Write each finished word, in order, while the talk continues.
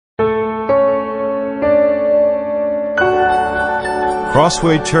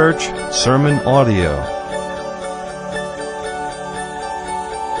Crossway Church Sermon Audio.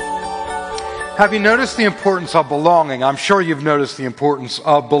 Have you noticed the importance of belonging? I'm sure you've noticed the importance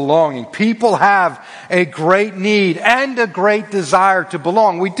of belonging. People have a great need and a great desire to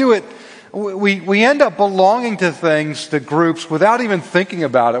belong. We end up belonging to things, to groups, without even thinking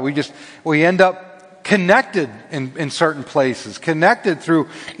about it. We end up connected in certain places, connected through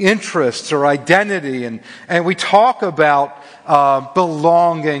interests or identity, and we talk about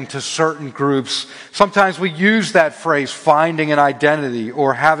belonging to certain groups. Sometimes we use that phrase, finding an identity,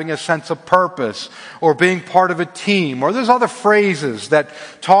 or having a sense of purpose, or being part of a team, or there's other phrases that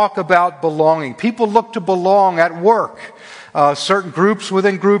talk about belonging. People look to belong at work. Certain groups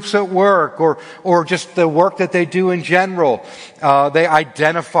within groups at work, or just the work that they do in general. They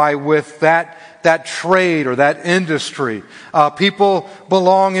identify with that trade or that industry. People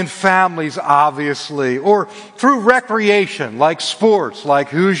belong in families, obviously, or through recreation, like sports, like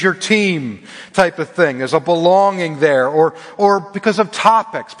who's your team type of thing. There's a belonging there, or because of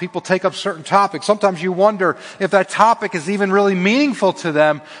topics. People take up certain topics. Sometimes you wonder if that topic is even really meaningful to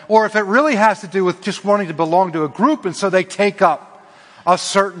them, or if it really has to do with just wanting to belong to a group, and so they take up a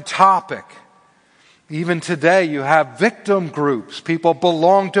certain topic. Even today, you have victim groups. People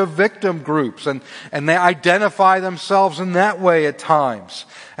belong to victim groups, and they identify themselves in that way at times.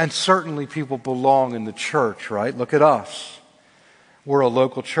 And certainly people belong in the church, right? Look at us. We're a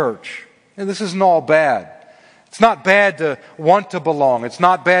local church. And this isn't all bad. It's not bad to want to belong. It's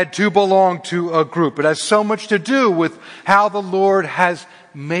not bad to belong to a group. It has so much to do with how the Lord has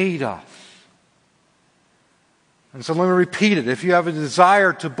made us. And so let me repeat it. If you have a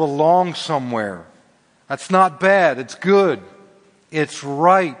desire to belong somewhere, that's not bad. It's good. It's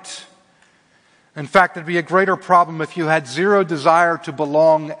right. In fact, it'd be a greater problem if you had zero desire to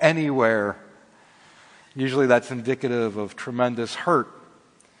belong anywhere. Usually that's indicative of tremendous hurt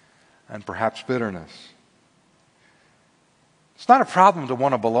and perhaps bitterness. It's not a problem to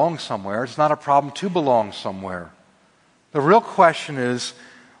want to belong somewhere. It's not a problem to belong somewhere. The real question is,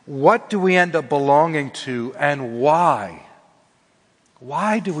 what do we end up belonging to, and why?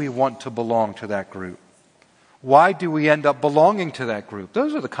 Why do we want to belong to that group? Why do we end up belonging to that group?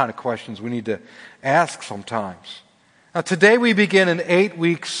 Those are the kind of questions we need to ask sometimes. Now, today we begin an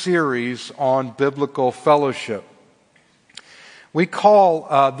 8-week series on biblical fellowship. We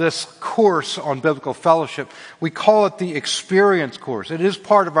call this course on biblical fellowship, we call it the Experience course. It is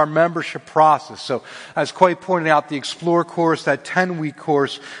part of our membership process. So, as Quay pointed out, the Explore course, that 10-week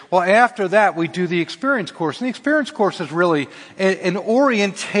course. Well, after that, we do the Experience course. And the Experience course is really an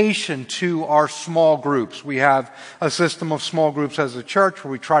orientation to our small groups. We have a system of small groups as a church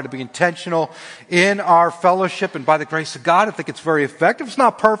where we try to be intentional in our fellowship. And by the grace of God, I think it's very effective. It's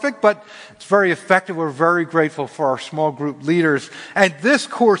not perfect, but it's very effective. We're very grateful for our small group leaders. And this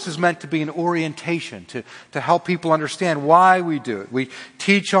course is meant to be an orientation to help people understand why we do it. We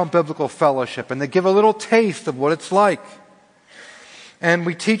teach on biblical fellowship, and they give a little taste of what it's like. And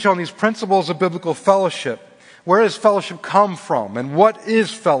we teach on these principles of biblical fellowship. Where does fellowship come from? And what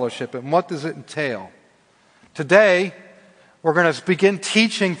is fellowship? And what does it entail? Today, we're going to begin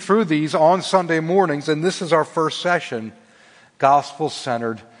teaching through these on Sunday mornings, and this is our first session,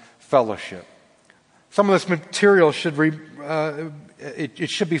 Gospel-Centered Fellowship. Some of this material should be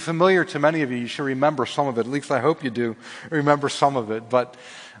familiar to many of you. You should remember some of it. At least I hope you do remember some of it. But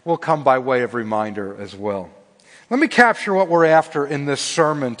we'll come by way of reminder as well. Let me capture what we're after in this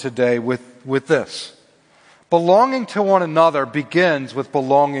sermon today with this. Belonging to one another begins with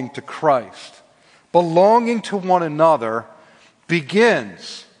belonging to Christ. Belonging to one another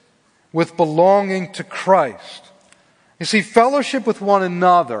begins with belonging to Christ. You see, fellowship with one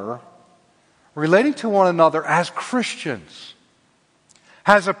another, relating to one another as Christians,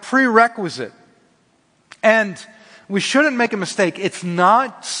 has a prerequisite. And we shouldn't make a mistake. It's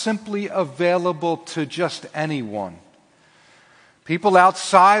not simply available to just anyone. People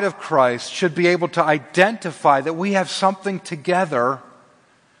outside of Christ should be able to identify that we have something together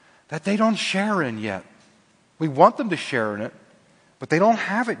that they don't share in yet. We want them to share in it, but they don't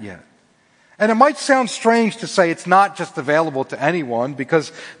have it yet. And it might sound strange to say it's not just available to anyone,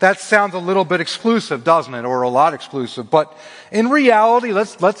 because that sounds a little bit exclusive, doesn't it? Or a lot exclusive. But in reality,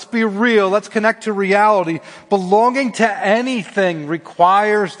 let's be real. Let's connect to reality. Belonging to anything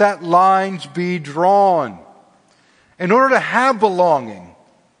requires that lines be drawn. In order to have belonging,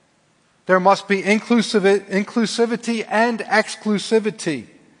 there must be inclusivity and exclusivity.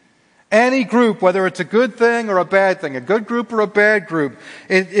 Any group, whether it's a good thing or a bad thing, a good group or a bad group,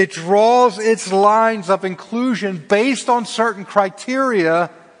 it draws its lines of inclusion based on certain criteria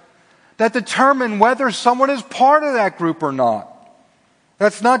that determine whether someone is part of that group or not.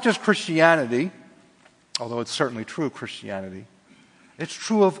 That's not just Christianity, although it's certainly true of Christianity. It's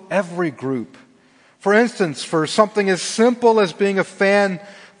true of every group. For instance, for something as simple as being a fan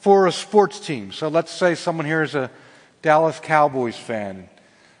for a sports team. So let's say someone here is a Dallas Cowboys fan.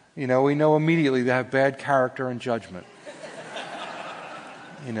 We know immediately they have bad character and judgment.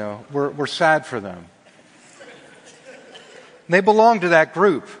 We're sad for them. And they belong to that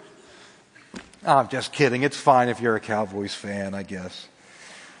group. I'm just kidding. It's fine if you're a Cowboys fan, I guess.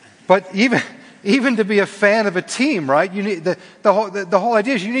 But even to be a fan of a team, right? You need the whole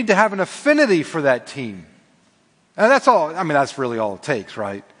idea is you need to have an affinity for that team. And that's all. I mean, that's really all it takes,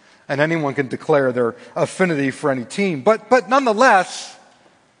 right? And anyone can declare their affinity for any team. But nonetheless,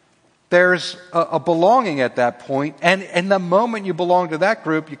 there's a belonging at that point. And the moment you belong to that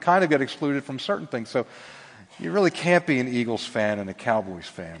group, you kind of get excluded from certain things. So you really can't be an Eagles fan and a Cowboys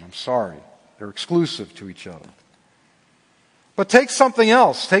fan. I'm sorry. They're exclusive to each other. But take something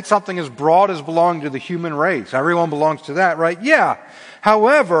else. Take something as broad as belonging to the human race. Everyone belongs to that, right? Yeah.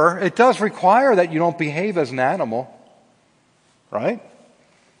 However, it does require that you don't behave as an animal. Right?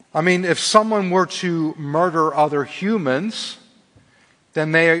 I mean, if someone were to murder other humans,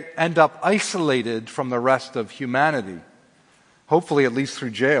 then they end up isolated from the rest of humanity. Hopefully at least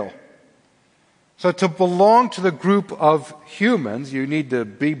through jail. So to belong to the group of humans, you need to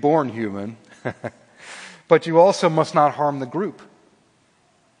be born human. But you also must not harm the group.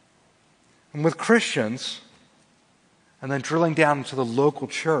 And with Christians, and then drilling down into the local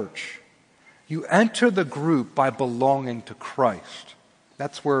church, you enter the group by belonging to Christ.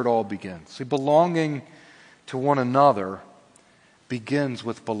 That's where it all begins. See, belonging to one another begins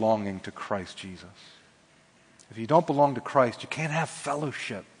with belonging to Christ Jesus. If you don't belong to Christ, you can't have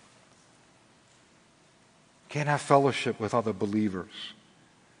fellowship. You can't have fellowship with other believers.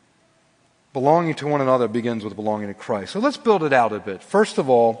 Belonging to one another begins with belonging to Christ. So let's build it out a bit. First of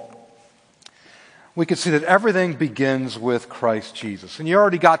all, we can see that everything begins with Christ Jesus. And you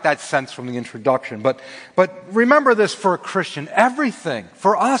already got that sense from the introduction. But remember this for a Christian. Everything,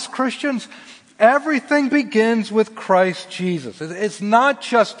 for us Christians, everything begins with Christ Jesus. It's not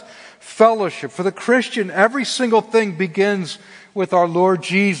just fellowship. For the Christian, every single thing begins with our Lord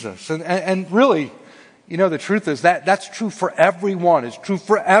Jesus. And really, the truth is that's true for everyone. It's true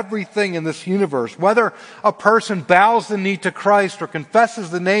for everything in this universe. Whether a person bows the knee to Christ or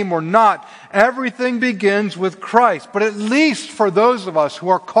confesses the name or not, everything begins with Christ. But at least for those of us who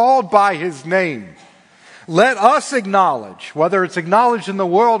are called by His name, let us acknowledge, whether it's acknowledged in the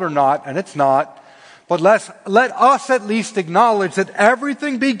world or not, and it's not, but let us at least acknowledge that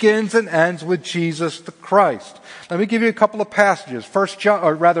everything begins and ends with Jesus the Christ. Let me give you a couple of passages.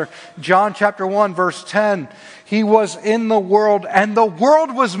 John chapter 1, verse 10. He was in the world, and the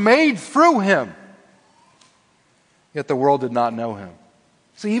world was made through Him. Yet the world did not know Him.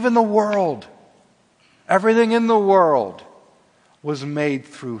 See, even the world, everything in the world was made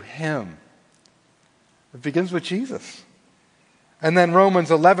through Him. It begins with Jesus. And then Romans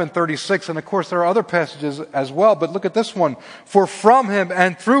 11:36, and of course there are other passages as well, but look at this one. For from Him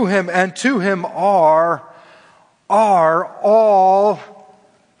and through Him and to Him are all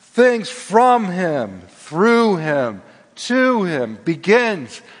things. From Him, through Him, to Him,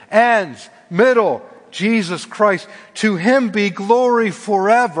 begins, ends, middle, Jesus Christ. To Him be glory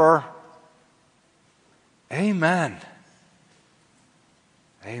forever. Amen.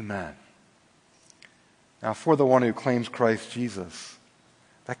 Amen. Now, for the one who claims Christ Jesus,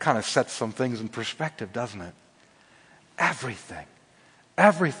 that kind of sets some things in perspective, doesn't it?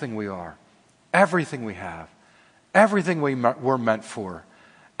 Everything we are, everything we have, everything we're meant for,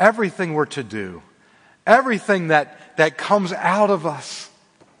 everything we're to do, everything that comes out of us,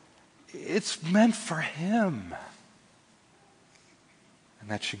 it's meant for Him.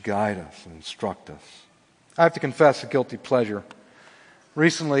 And that should guide us and instruct us. I have to confess a guilty pleasure.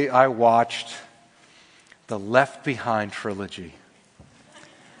 Recently, I watched the Left Behind trilogy.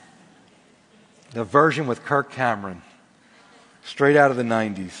 The version with Kirk Cameron, straight out of the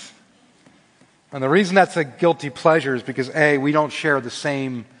 90s. And the reason that's a guilty pleasure is because A, we don't share the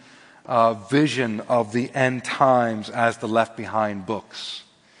same vision of the end times as the Left Behind books.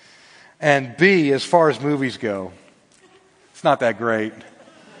 And B, as far as movies go, it's not that great.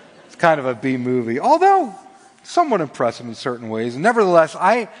 It's kind of a B movie, although somewhat impressive in certain ways. And nevertheless,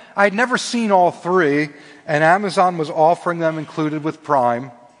 I'd never seen all three, and Amazon was offering them included with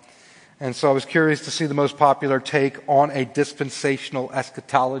Prime. And so I was curious to see the most popular take on a dispensational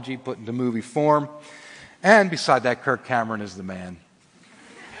eschatology put into movie form. And beside that, Kirk Cameron is the man.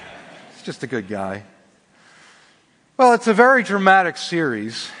 He's just a good guy. Well, it's a very dramatic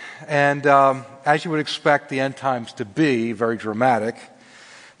series. And as you would expect the end times to be, very dramatic.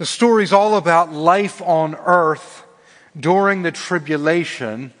 The story's all about life on earth during the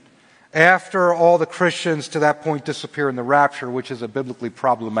tribulation, after all the Christians to that point disappear in the rapture, which is a biblically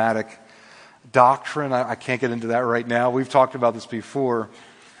problematic doctrine. I can't get into that right now. We've talked about this before.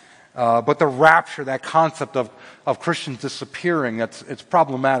 But the rapture, that concept of Christians disappearing, it's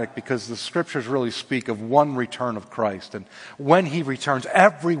problematic because the scriptures really speak of one return of Christ. And when he returns,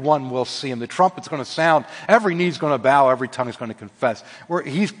 everyone will see him. The trumpet's going to sound, every knee's going to bow, every tongue is going to confess.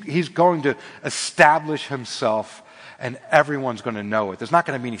 He's going to establish himself, and everyone's going to know it. There's not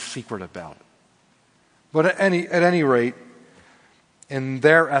going to be any secret about it. But at any rate, in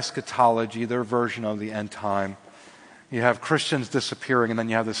their eschatology, their version of the end time, you have Christians disappearing, and then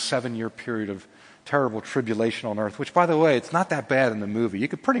you have this 7-year period of terrible tribulation on earth, which, by the way, it's not that bad in the movie. You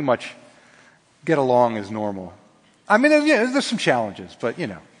could pretty much get along as normal. I mean, there's some challenges, but,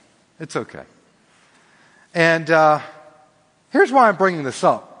 it's okay. And here's why I'm bringing this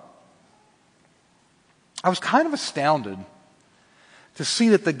up. I was kind of astounded to see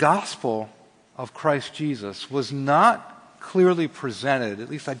that the gospel of Christ Jesus was not clearly presented, at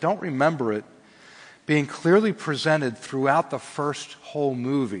least I don't remember it, being clearly presented throughout the first whole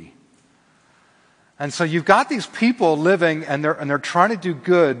movie. And so you've got these people living, and they're trying to do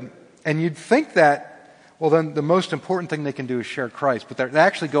good, and you'd think that, well, then the most important thing they can do is share Christ, but they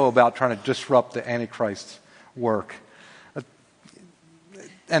actually go about trying to disrupt the Antichrist's work.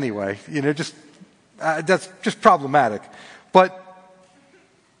 Anyway, that's just problematic. But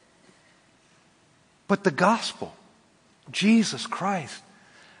the gospel, Jesus Christ,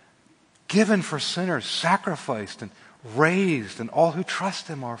 given for sinners, sacrificed and raised, and all who trust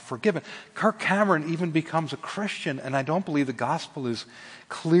him are forgiven. Kirk Cameron even becomes a Christian, and I don't believe the gospel is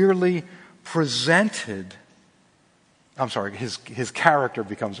clearly presented. I'm sorry, his character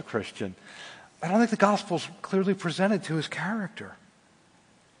becomes a Christian. I don't think the gospel is clearly presented to his character.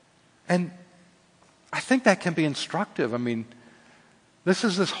 And I think that can be instructive. I mean, this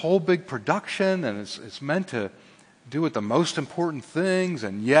is this whole big production, and it's meant to do with the most important things,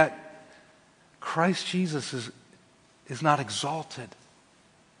 and yet Christ Jesus is not exalted.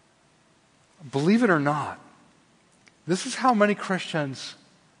 Believe it or not, this is how many Christians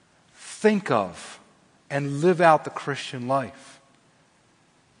think of and live out the Christian life.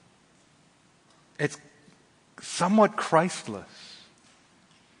 It's somewhat Christless.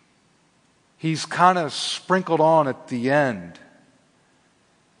 He's kind of sprinkled on at the end.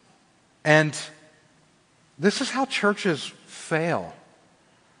 And this is how churches fail.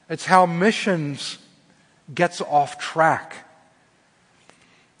 It's how missions gets off track.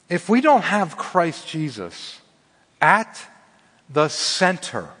 If we don't have Christ Jesus at the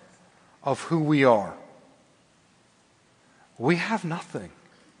center of who we are, we have nothing.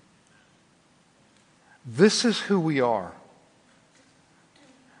 This is who we are.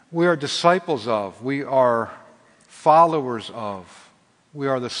 We are disciples of. We are followers of. We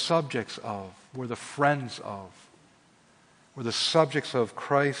are the subjects of. We're the friends of. We're the subjects of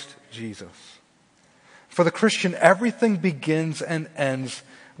Christ Jesus. For the Christian, everything begins and ends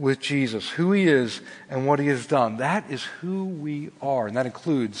with Jesus, who he is and what he has done. That is who we are, and that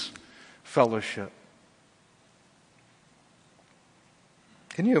includes fellowship.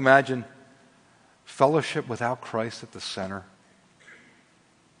 Can you imagine fellowship without Christ at the center?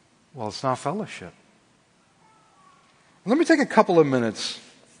 Well, it's not fellowship. Let me take a couple of minutes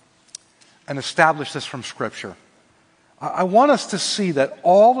and establish this from Scripture. I want us to see that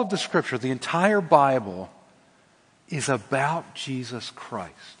all of the Scripture, the entire Bible, is about Jesus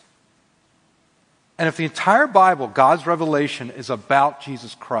Christ. And if the entire Bible, God's revelation, is about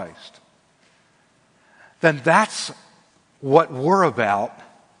Jesus Christ, then that's what we're about,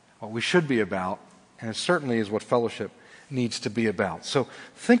 what we should be about, and it certainly is what fellowship needs to be about. So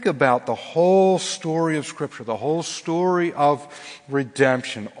think about the whole story of Scripture, the whole story of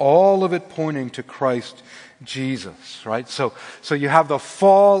redemption, all of it pointing to Christ Jesus, right? So you have the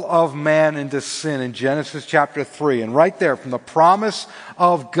fall of man into sin in Genesis chapter 3. And right there, from the promise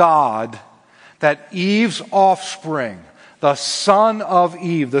of God that Eve's offspring, the son of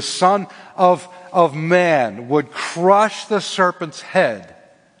Eve, the son of man, would crush the serpent's head,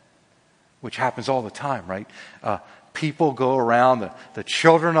 which happens all the time, right? People go around, the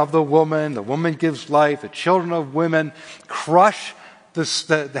children of the woman gives life, the children of women crush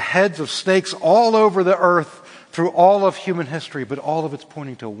the heads of snakes all over the earth through all of human history, but all of it's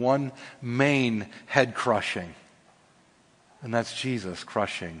pointing to one main head crushing. And that's Jesus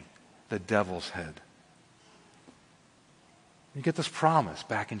crushing the devil's head. You get this promise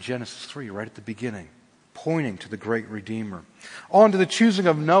back in Genesis 3, right at the beginning, pointing to the great Redeemer. On to the choosing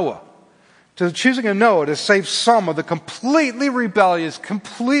of Noah to choosing of Noah to save some of the completely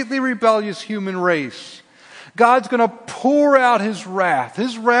rebellious human race. God's going to pour out His wrath.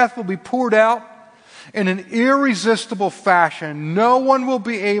 His wrath will be poured out in an irresistible fashion. No one will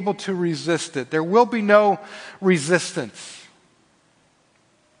be able to resist it. There will be no resistance.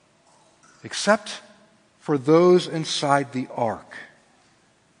 Except for those inside the ark.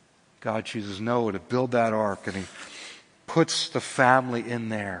 God chooses Noah to build that ark, and He puts the family in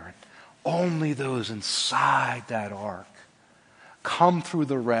there. Only those inside that ark come through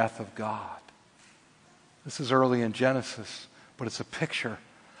the wrath of God. This is early in Genesis, but it's a picture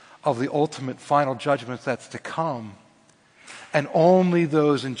of the ultimate final judgment that's to come. And only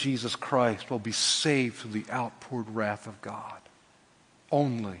those in Jesus Christ will be saved through the outpoured wrath of God.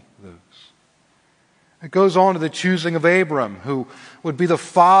 Only those. It goes on to the choosing of Abram, who would be the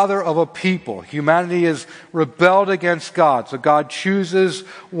father of a people. Humanity has rebelled against God, so God chooses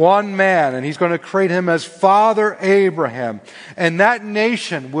one man, and He's going to create him as Father Abraham. And that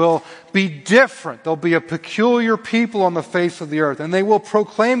nation will be different. There'll be a peculiar people on the face of the earth, and they will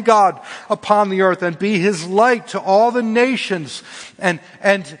proclaim God upon the earth and be His light to all the nations. And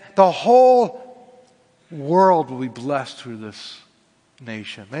the whole world will be blessed through this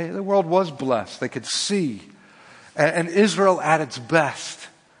nation. The world was blessed. They could see. And Israel at its best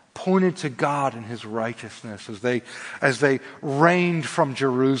pointed to God and His righteousness as they reigned from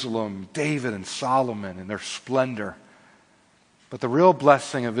Jerusalem, David and Solomon in their splendor. But the real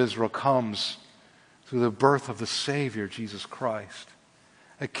blessing of Israel comes through the birth of the Savior, Jesus Christ,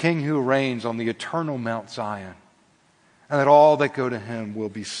 a King who reigns on the eternal Mount Zion, and that all that go to Him will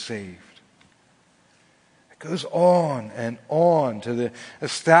be saved. Goes on and on to the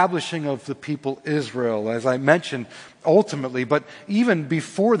establishing of the people Israel, as I mentioned, ultimately, but even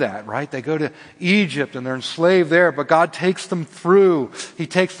before that, right? They go to Egypt and they're enslaved there, but God takes them through. He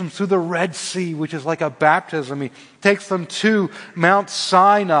takes them through the Red Sea, which is like a baptism. He takes them to Mount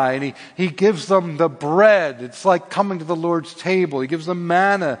Sinai, and He gives them the bread. It's like coming to the Lord's table. He gives them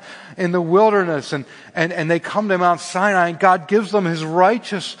manna in the wilderness, and they come to Mount Sinai, and God gives them His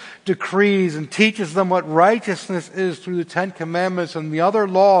righteous decrees and teaches them what righteousness is through the Ten Commandments and the other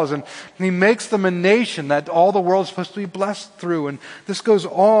laws, and He makes them a nation that all the world's supposed to be blessed through. And this goes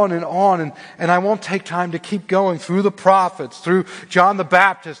on, and I won't take time to keep going through the prophets, through John the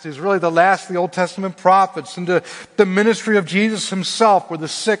Baptist, who's really the last of the Old Testament prophets, into the ministry of Jesus Himself, where the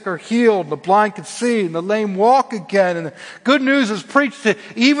sick are healed, the blind can see, and the lame walk again, and the good news is preached to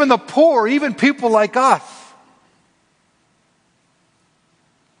even the poor, even people like us.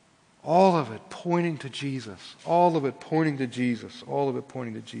 All of it pointing to Jesus. All of it pointing to Jesus. All of it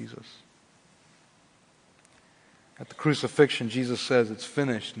pointing to Jesus. At the crucifixion, Jesus says it's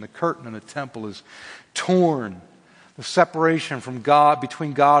finished, and the curtain in the temple is torn. The separation from God,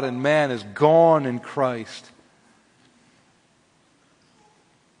 between God and man, is gone in Christ.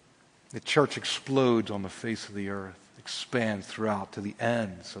 The church explodes on the face of the earth, expands throughout to the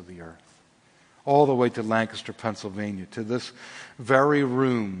ends of the earth, all the way to Lancaster, Pennsylvania, to this very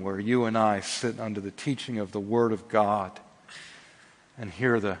room where you and I sit under the teaching of the Word of God and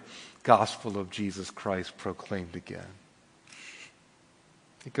hear the gospel of Jesus Christ proclaimed again.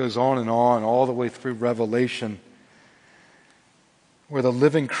 It goes on, all the way through Revelation, where the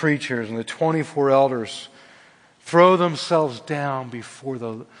living creatures and the 24 elders throw themselves down before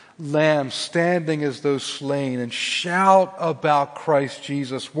the Lamb, standing as though slain, and shout about Christ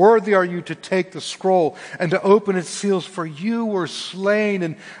Jesus. Worthy are you to take the scroll and to open its seals, for you were slain,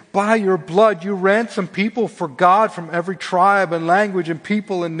 and by your blood you ransomed people for God from every tribe and language and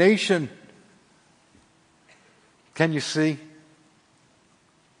people and nation. Can you see?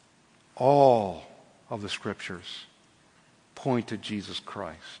 All of the Scriptures point to Jesus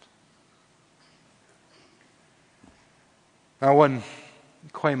Christ. Now, when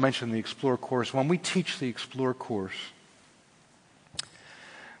Quay mentioned the Explore course, when we teach the Explore course,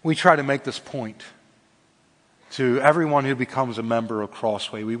 we try to make this point to everyone who becomes a member of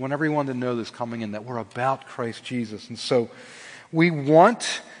Crossway. We want everyone to know this coming in, that we're about Christ Jesus. And so we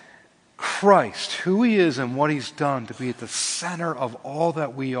want Christ, who He is and what He's done, to be at the center of all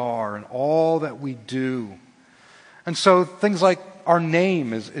that we are and all that we do. And so things like our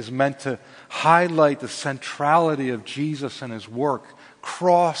name is meant to highlight the centrality of Jesus and His work.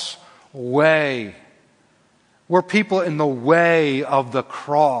 Crossway. We're people in the way of the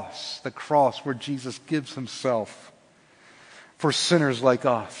cross where Jesus gives Himself for sinners like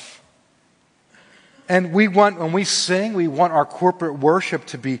us. And when we sing, we want our corporate worship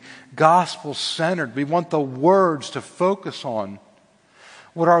to be gospel-centered. We want the words to focus on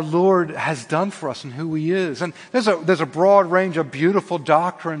what our Lord has done for us and who He is. And there's a broad range of beautiful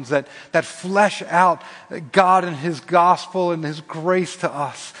doctrines that flesh out God and His gospel and His grace to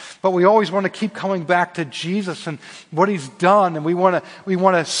us. But we always want to keep coming back to Jesus and what He's done. And we want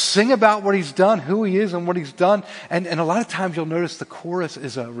to sing about what He's done, who He is and what He's done. And a lot of times you'll notice the chorus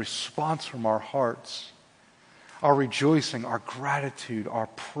is a response from our hearts. Our rejoicing, our gratitude, our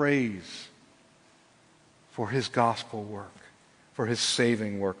praise for His gospel work, for His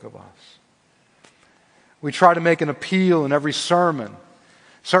saving work of us. We try to make an appeal in every sermon,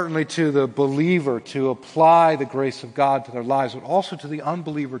 certainly to the believer to apply the grace of God to their lives, but also to the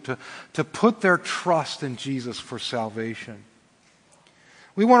unbeliever to put their trust in Jesus for salvation.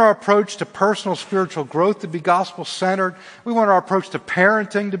 We want our approach to personal spiritual growth to be gospel-centered. We want our approach to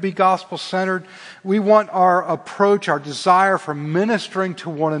parenting to be gospel-centered. We want our approach, our desire for ministering to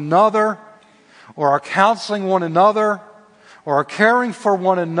one another, or our counseling one another, or our caring for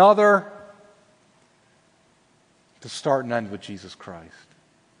one another, to start and end with Jesus Christ.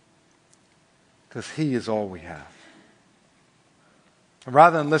 Because He is all we have. And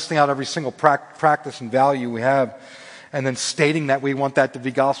rather than listing out every single practice and value we have, and then stating that we want that to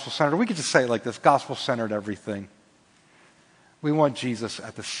be gospel-centered, we could just say it like this: gospel-centered everything. We want Jesus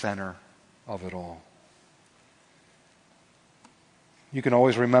at the center of it all. You can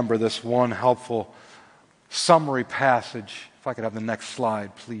always remember this one helpful summary passage. If I could have the next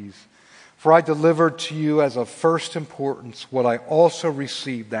slide, please. For I delivered to you as of first importance what I also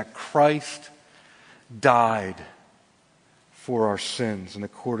received, that Christ died for our sins in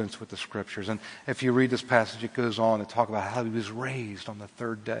accordance with the Scriptures. And if you read this passage, it goes on to talk about how He was raised on the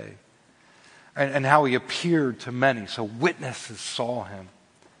third day and how He appeared to many, so witnesses saw Him.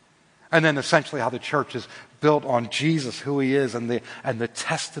 And then essentially how the church is built on Jesus, who He is, and the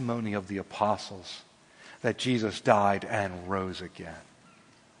testimony of the apostles that Jesus died and rose again.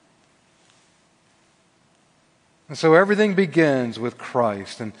 And so everything begins with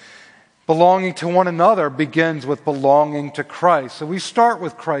Christ, and belonging to one another begins with belonging to Christ. So we start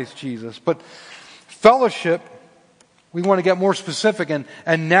with Christ Jesus, but fellowship, we want to get more specific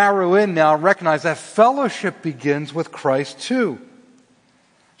and narrow in now, recognize that fellowship begins with Christ too.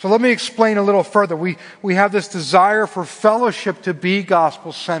 So let me explain a little further. We have this desire for fellowship to be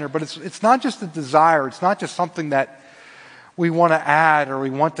gospel-centered, but it's not just a desire. It's not just something that we want to add or we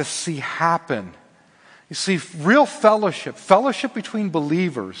want to see happen. You see, real fellowship between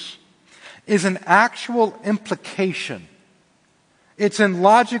believers, is an actual implication. It's in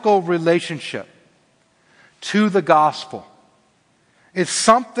logical relationship to the gospel. It's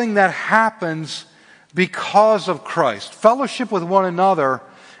something that happens because of Christ. Fellowship with one another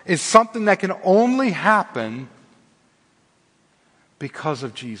is something that can only happen because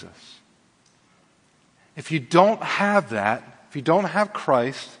of Jesus. If you don't have that, if you don't have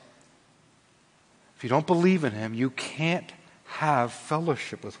Christ, if you don't believe in Him, you can't have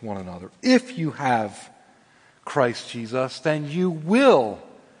fellowship with one another. If you have Christ Jesus, then you will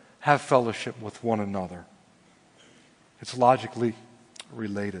have fellowship with one another. It's logically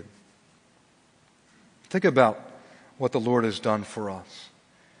related. Think about what the Lord has done for us.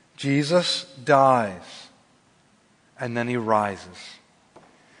 Jesus dies, and then He rises.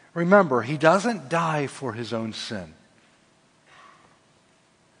 Remember, He doesn't die for His own sin.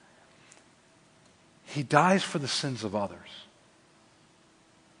 He dies for the sins of others.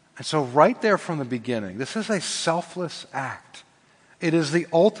 And so right there from the beginning, this is a selfless act. It is the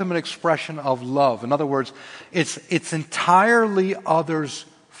ultimate expression of love. In other words, it's entirely others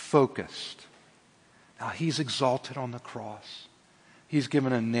focused. Now He's exalted on the cross. He's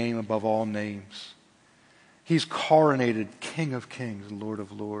given a name above all names. He's coronated King of Kings and Lord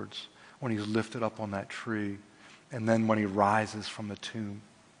of Lords when He's lifted up on that tree and then when He rises from the tomb.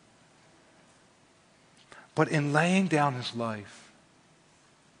 But in laying down His life,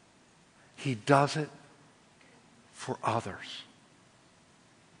 He does it for others.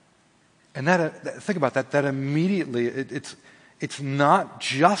 And think about that. That immediately, it's not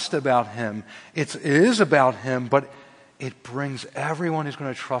just about Him. It is about Him, but it brings everyone who's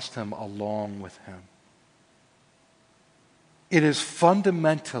going to trust Him along with Him. It is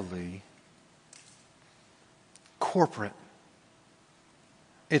fundamentally corporate.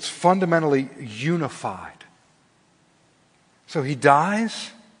 It's fundamentally unified. So He dies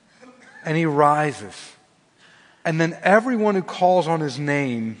and He rises. And then everyone who calls on His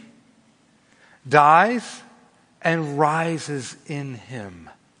name dies and rises in Him.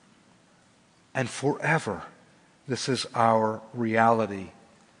 And forever, this is our reality,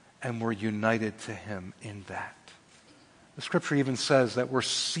 and we're united to Him in that. The Scripture even says that we're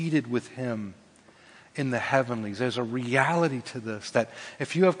seated with Him in the heavenlies. There's a reality to this, that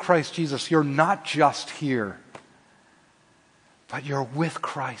if you have Christ Jesus, you're not just here, but you're with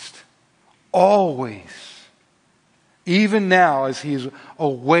Christ always. Even now, as He's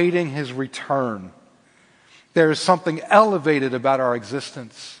awaiting His return, there is something elevated about our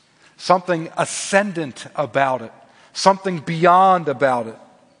existence, something ascendant about it, something beyond about it.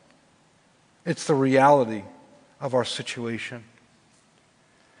 It's the reality of our situation.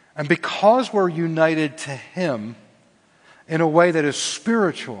 And because we're united to Him in a way that is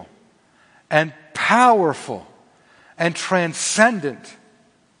spiritual and powerful and transcendent,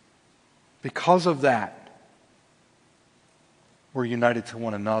 because of that, we're united to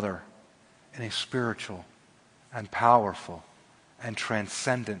one another in a spiritual and powerful and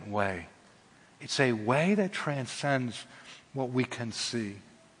transcendent way. It's a way that transcends what we can see.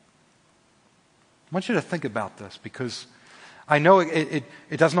 I want you to think about this, because I know it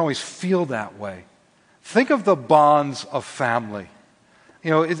doesn't always feel that way. Think of the bonds of family.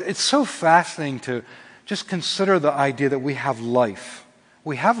 You know, it's so fascinating to just consider the idea that we have life.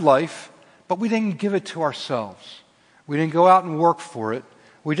 We have life, but we didn't give it to ourselves. We didn't go out and work for it.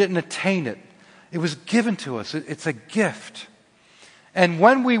 We didn't attain it. It was given to us. It's a gift. And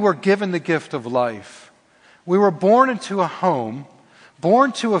when we were given the gift of life, we were born into a home,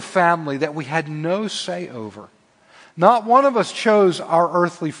 born to a family that we had no say over. Not one of us chose our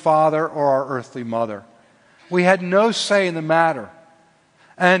earthly father or our earthly mother. We had no say in the matter.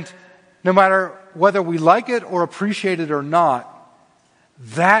 And no matter whether we like it or appreciate it or not,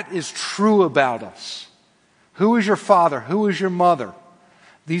 that is true about us. Who is your father? Who is your mother?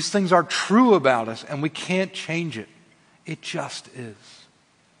 These things are true about us, and we can't change it. It just is.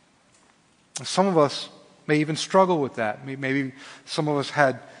 Some of us may even struggle with that. Maybe some of us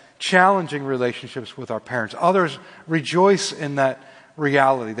had challenging relationships with our parents. Others rejoice in that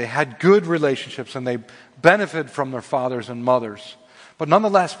reality. They had good relationships and they benefit from their fathers and mothers. But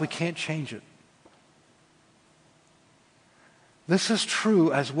nonetheless, we can't change it. This is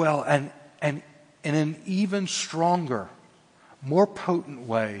true as well, and in an even stronger, more potent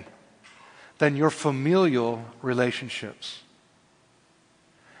way than your familial relationships.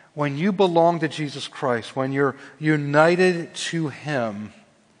 When you belong to Jesus Christ, when you're united to Him,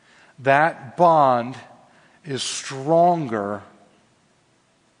 that bond is stronger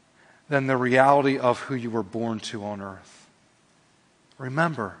than the reality of who you were born to on earth.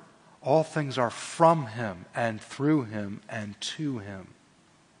 Remember, all things are from Him and through Him and to Him.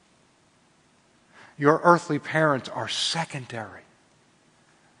 Your earthly parents are secondary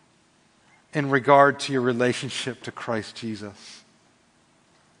in regard to your relationship to Christ Jesus,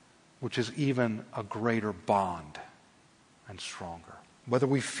 which is even a greater bond and stronger. Whether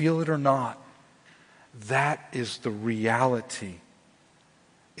we feel it or not, that is the reality.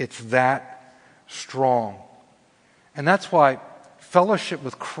 It's that strong. And that's why fellowship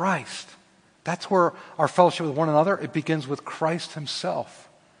with Christ, that's where our fellowship with one another, it begins with Christ Himself.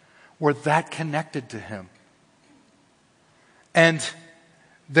 We're that connected to Him. And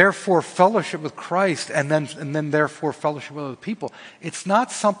therefore fellowship with Christ and then therefore fellowship with other people, it's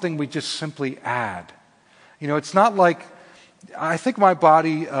not something we just simply add. You know, it's not like, I think my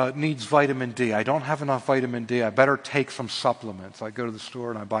body needs vitamin D. I don't have enough vitamin D. I better take some supplements. I go to the store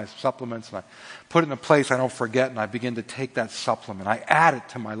and I buy supplements and I put it in a place I don't forget, and I begin to take that supplement. I add it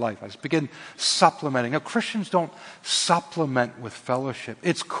to my life. I just begin supplementing. Now, Christians don't supplement with fellowship.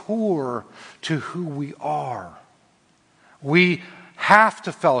 It's core to who we are. We have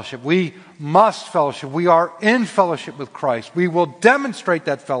to fellowship. We must fellowship. We are in fellowship with Christ. We will demonstrate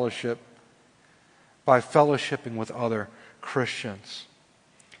that fellowship by fellowshipping with other Christians.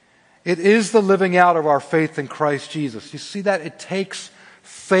 It is the living out of our faith in Christ Jesus. You see that? It takes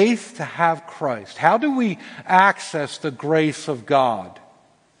faith to have Christ. How do we access the grace of God?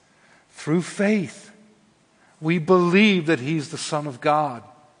 Through faith. We believe that He's the Son of God.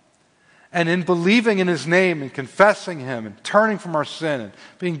 And in believing in His name and confessing Him and turning from our sin and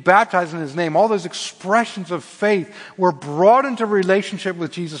being baptized in His name, all those expressions of faith, we're brought into relationship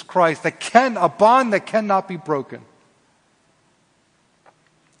with Jesus Christ, a bond that cannot be broken.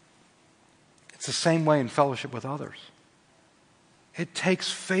 It's the same way in fellowship with others. It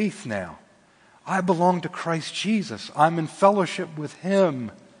takes faith now. I belong to Christ Jesus. I'm in fellowship with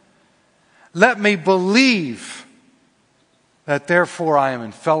Him. Let me believe that therefore I am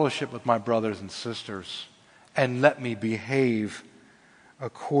in fellowship with my brothers and sisters, and let me behave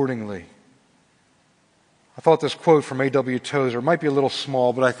accordingly. I thought this quote from A.W. Tozer might be a little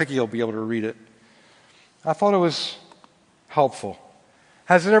small, but I think you'll be able to read it. I thought it was helpful.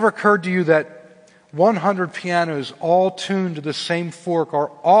 Has it ever occurred to you that 100 pianos all tuned to the same fork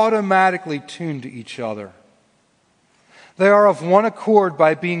are automatically tuned to each other. They are of one accord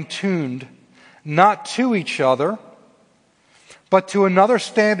by being tuned not to each other, but to another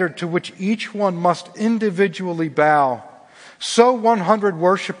standard to which each one must individually bow. So 100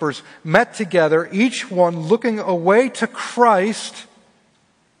 worshipers met together, each one looking away to Christ,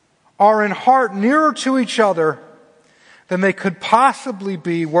 are in heart nearer to each other than they could possibly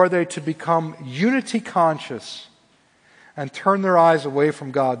be were they to become unity conscious and turn their eyes away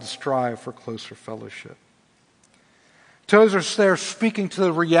from God to strive for closer fellowship. Tozer there speaking to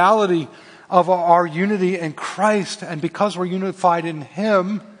the reality of our unity in Christ, and because we're unified in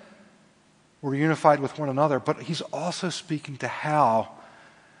Him, we're unified with one another. But he's also speaking to how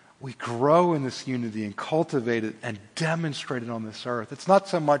we grow in this unity and cultivate it and demonstrate it on this earth. It's not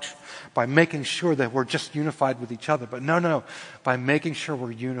so much by making sure that we're just unified with each other, but no, by making sure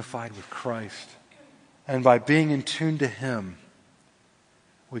we're unified with Christ. And by being in tune to Him,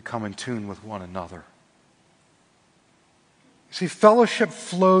 we come in tune with one another. See, fellowship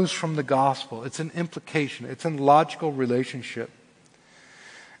flows from the gospel. It's an implication. It's a logical relationship.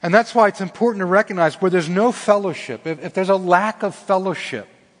 And that's why it's important to recognize where there's no fellowship, if there's a lack of fellowship,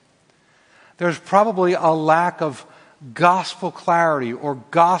 there's probably a lack of gospel clarity or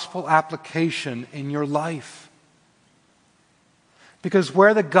gospel application in your life. Because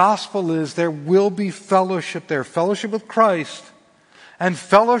where the gospel is, there will be fellowship there. Fellowship with Christ and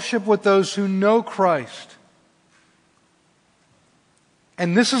fellowship with those who know Christ.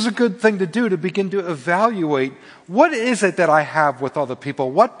 And this is a good thing to do, to begin to evaluate, what is it that I have with other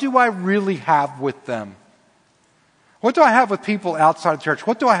people? What do I really have with them? What do I have with people outside the church?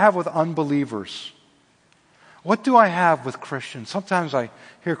 What do I have with unbelievers? What do I have with Christians? Sometimes I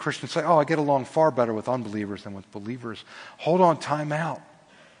hear Christians say, I get along far better with unbelievers than with believers. Hold on, time out.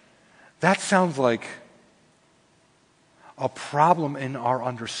 That sounds like a problem in our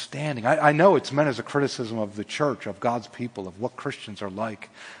understanding. I know it's meant as a criticism of the church, of God's people, of what Christians are like.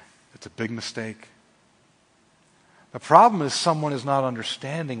 It's a big mistake. The problem is someone is not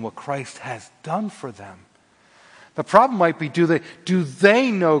understanding what Christ has done for them. The problem might be, do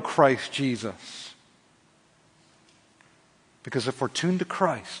they know Christ Jesus? Because if we're tuned to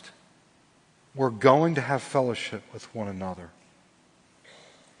Christ, we're going to have fellowship with one another.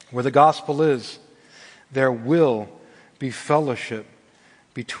 Where the gospel is, there will be fellowship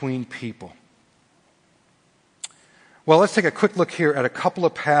between people. Well, let's take a quick look here at a couple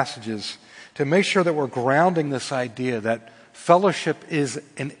of passages to make sure that we're grounding this idea that fellowship is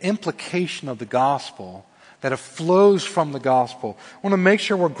an implication of the gospel, that it flows from the gospel. I want to make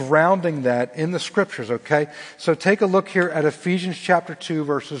sure we're grounding that in the scriptures, okay? So take a look here at Ephesians chapter 2,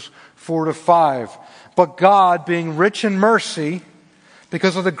 verses 4 to 5. But God, being rich in mercy,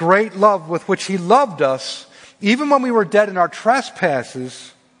 because of the great love with which He loved us, even when we were dead in our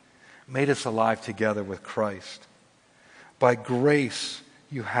trespasses, made us alive together with Christ. By grace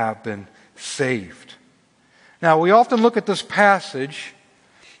you have been saved. Now, we often look at this passage,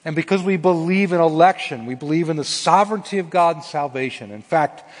 and because we believe in election, we believe in the sovereignty of God and salvation. In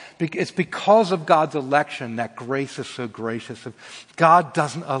fact, it's because of God's election that grace is so gracious. If God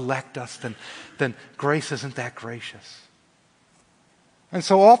doesn't elect us, then grace isn't that gracious. And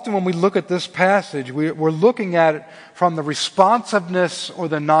so often when we look at this passage, we're looking at it from the responsiveness or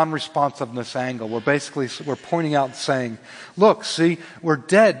the non-responsiveness angle. We're pointing out and saying, look, see, we're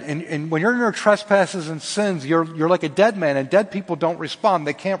dead. And when you're in your trespasses and sins, you're like a dead man. And dead people don't respond.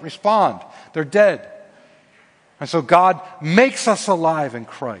 They can't respond. They're dead. And so God makes us alive in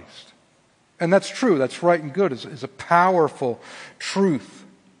Christ. And that's true. That's right and good. It's a powerful truth.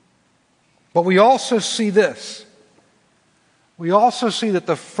 But we also see this. We also see that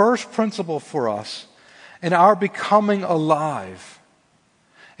the first principle for us in our becoming alive,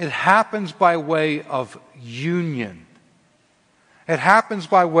 it happens by way of union. It happens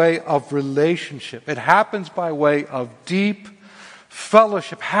by way of relationship. It happens by way of deep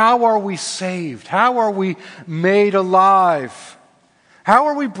fellowship. How are we saved? How are we made alive? How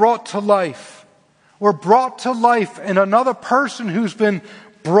are we brought to life? We're brought to life in another person who's been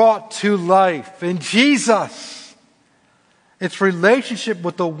brought to life, in Jesus. It's relationship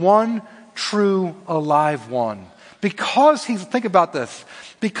with the one true alive one. Because think about this,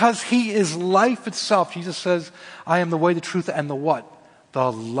 because He is life itself. Jesus says, I am the way, the truth, and the what?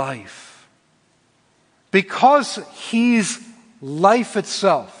 The life. Because He's life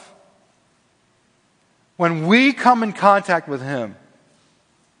itself, when we come in contact with Him,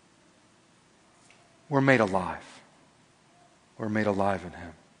 we're made alive. We're made alive in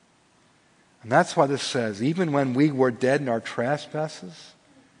Him. And that's why this says, even when we were dead in our trespasses,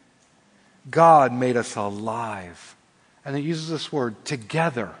 God made us alive. And it uses this word,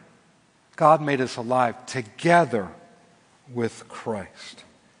 together. God made us alive together with Christ.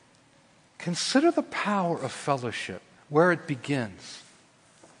 Consider the power of fellowship, where it begins.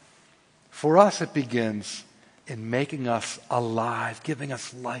 For us, it begins in making us alive, giving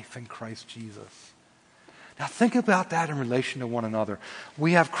us life in Christ Jesus. Now think about that in relation to one another.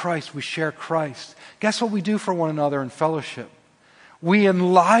 We have Christ, we share Christ. Guess what we do for one another in fellowship? We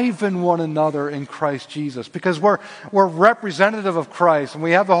enliven one another in Christ Jesus because we're representative of Christ and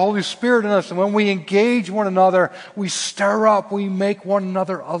we have the Holy Spirit in us. And when we engage one another, we stir up, we make one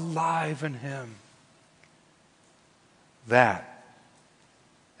another alive in Him. That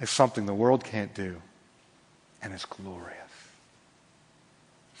is something the world can't do, and it's glorious.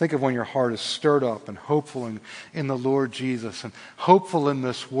 Think of when your heart is stirred up and hopeful in the Lord Jesus and hopeful in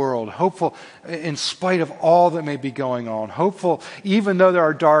this world, hopeful in spite of all that may be going on, hopeful even though there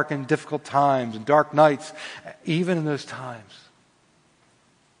are dark and difficult times and dark nights, even in those times,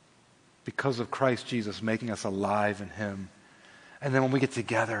 because of Christ Jesus making us alive in Him. And then when we get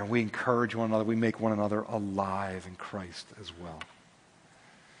together and we encourage one another, we make one another alive in Christ as well.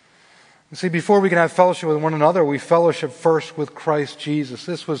 You see, before we can have fellowship with one another, we fellowship first with Christ Jesus.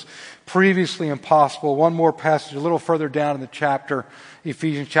 This was previously impossible. One more passage a little further down in the chapter,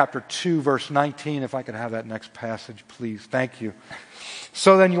 Ephesians chapter 2, verse 19. If I could have that next passage, please. Thank you.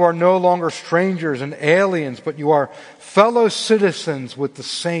 So then you are no longer strangers and aliens, but you are fellow citizens with the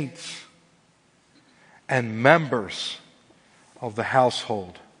saints and members of the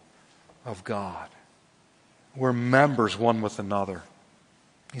household of God. We're members one with another.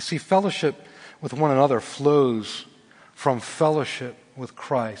 You see, fellowship with one another flows from fellowship with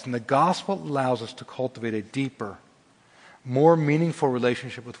Christ. And the gospel allows us to cultivate a deeper, more meaningful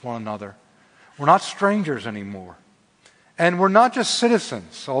relationship with one another. We're not strangers anymore. And we're not just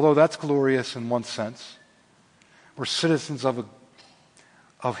citizens, although that's glorious in one sense. We're citizens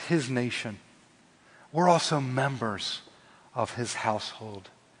of His nation. We're also members of His household,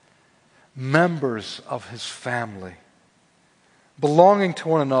 members of His family. Belonging to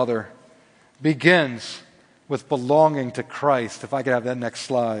one another begins with belonging to Christ. If I could have that next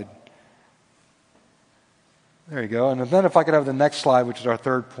slide. There you go. And then if I could have the next slide, which is our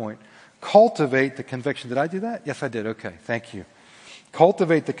third point. Cultivate the conviction. Did I do that? Yes, I did. Okay, thank you.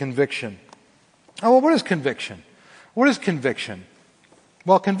 Cultivate the conviction. Oh, well, what is conviction? What is conviction?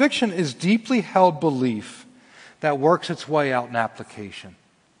 Well, conviction is deeply held belief that works its way out in application.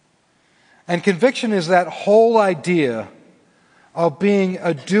 And conviction is that whole idea of being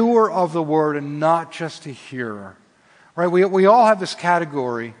a doer of the word and not just a hearer. Right? We all have this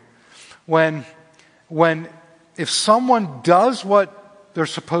category when if someone does what they're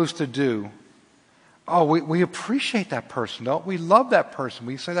supposed to do, we appreciate that person, don't we? Love that person.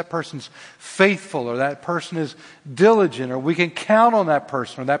 We say that person's faithful, or that person is diligent, or we can count on that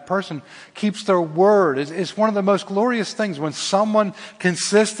person, or that person keeps their word. It's one of the most glorious things when someone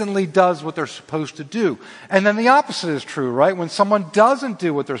consistently does what they're supposed to do. And then the opposite is true, right? When someone doesn't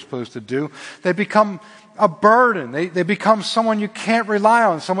do what they're supposed to do, they become a burden. They become someone you can't rely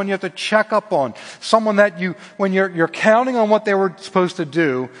on, someone you have to check up on, someone that when you're counting on what they were supposed to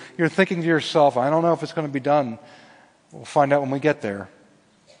do, you're thinking to yourself, I don't know if it's going to be done. We'll find out when we get there.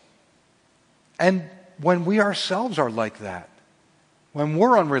 And when we ourselves are like that, when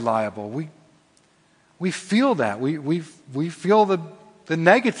we're unreliable, we feel that. We feel the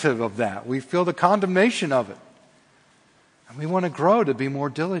negative of that. We feel the condemnation of it. And we want to grow to be more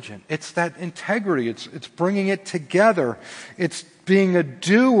diligent. It's that integrity. It's bringing it together. It's being a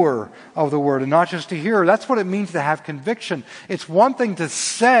doer of the word and not just a hearer. That's what it means to have conviction. It's one thing to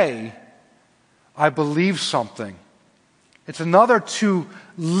say, I believe something. It's another to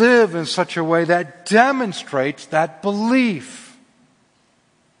live in such a way that demonstrates that belief.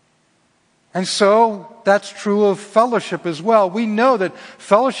 And so that's true of fellowship as well. We know that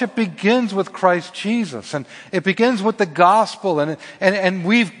fellowship begins with Christ Jesus, and it begins with the gospel, and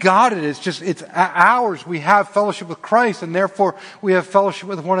we've got it. It's ours. We have fellowship with Christ, and therefore we have fellowship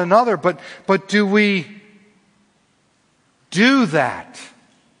with one another. But do we do that?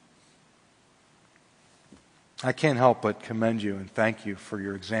 I can't help but commend you and thank you for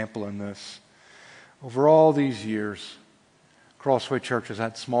your example in this. Over all these years, Crossway Church has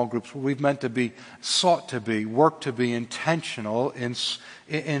had small groups where we've meant to be, sought to be, worked to be intentional in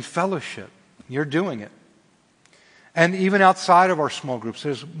fellowship. You're doing it. And even outside of our small groups,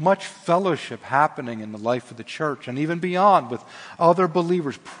 there's much fellowship happening in the life of the church and even beyond with other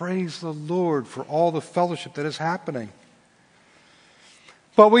believers. Praise the Lord for all the fellowship that is happening.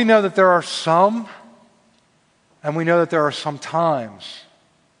 But we know that there are some, and we know that there are some times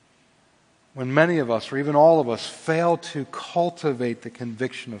when many of us, or even all of us, fail to cultivate the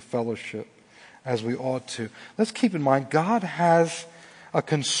conviction of fellowship as we ought to. Let's keep in mind, God has a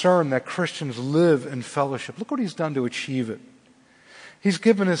concern that Christians live in fellowship. Look what He's done to achieve it. He's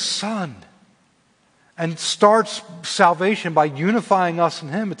given His Son and starts salvation by unifying us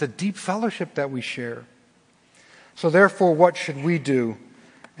and Him. It's a deep fellowship that we share. So therefore, what should we do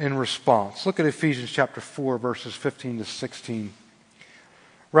in response? Look at Ephesians chapter 4, verses 15 to 16.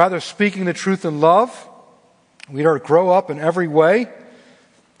 Rather, speaking the truth in love, we are to grow up in every way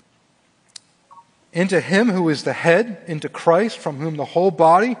into Him who is the head, into Christ, from whom the whole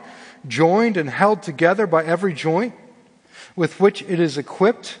body, joined and held together by every joint, with which it is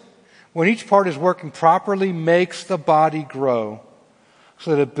equipped, when each part is working properly, makes the body grow,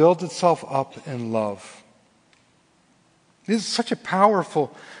 so that it builds itself up in love. This is such a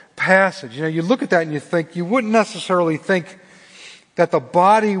powerful passage. You look at that and you think, you wouldn't necessarily think that the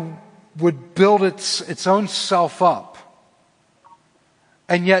body would build its own self up.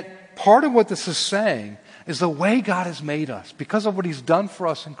 And yet, part of what this is saying is the way God has made us, because of what He's done for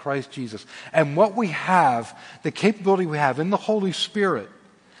us in Christ Jesus, and what we have, the capability we have in the Holy Spirit,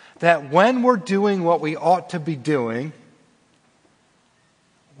 that when we're doing what we ought to be doing,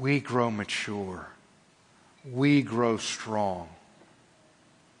 we grow mature. We grow strong.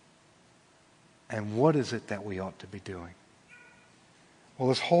 And what is it that we ought to be doing? Well,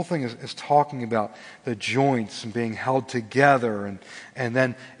 this whole thing is talking about the joints and being held together, and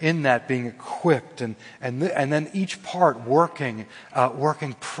then in that being equipped, and then each part working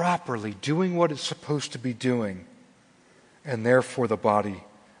properly, doing what it's supposed to be doing, and therefore the body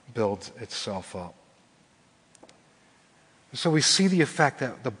builds itself up. So we see the effect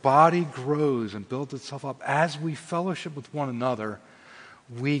that the body grows and builds itself up. As we fellowship with one another,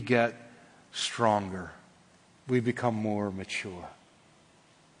 we get stronger. We become more mature.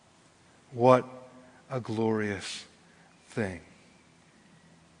 What a glorious thing.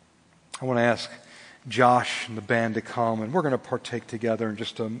 I want to ask Josh and the band to come, and we're going to partake together in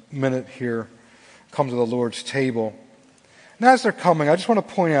just a minute here. Come to the Lord's table. And as they're coming, I just want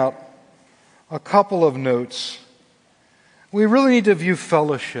to point out a couple of notes. We really need to view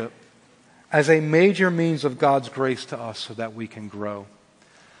fellowship as a major means of God's grace to us so that we can grow.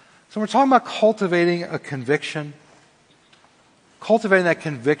 So we're talking about cultivating a conviction, cultivating that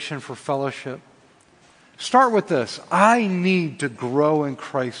conviction for fellowship. Start with this. I need to grow in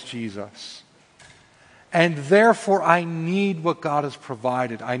Christ Jesus. And therefore, I need what God has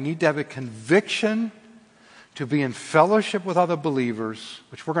provided. I need to have a conviction to be in fellowship with other believers,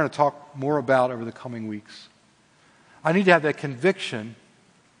 which we're going to talk more about over the coming weeks. I need to have that conviction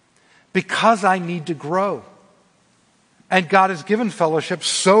because I need to grow. And God has given fellowship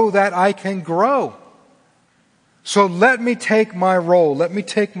so that I can grow. So let me take my role, let me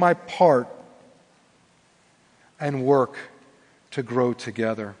take my part and work to grow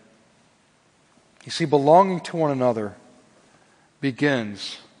together. You see, belonging to one another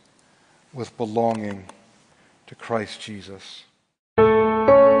begins with belonging to Christ Jesus.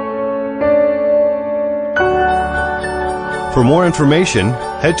 For more information,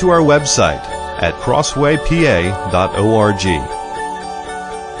 head to our website at crosswaypa.org.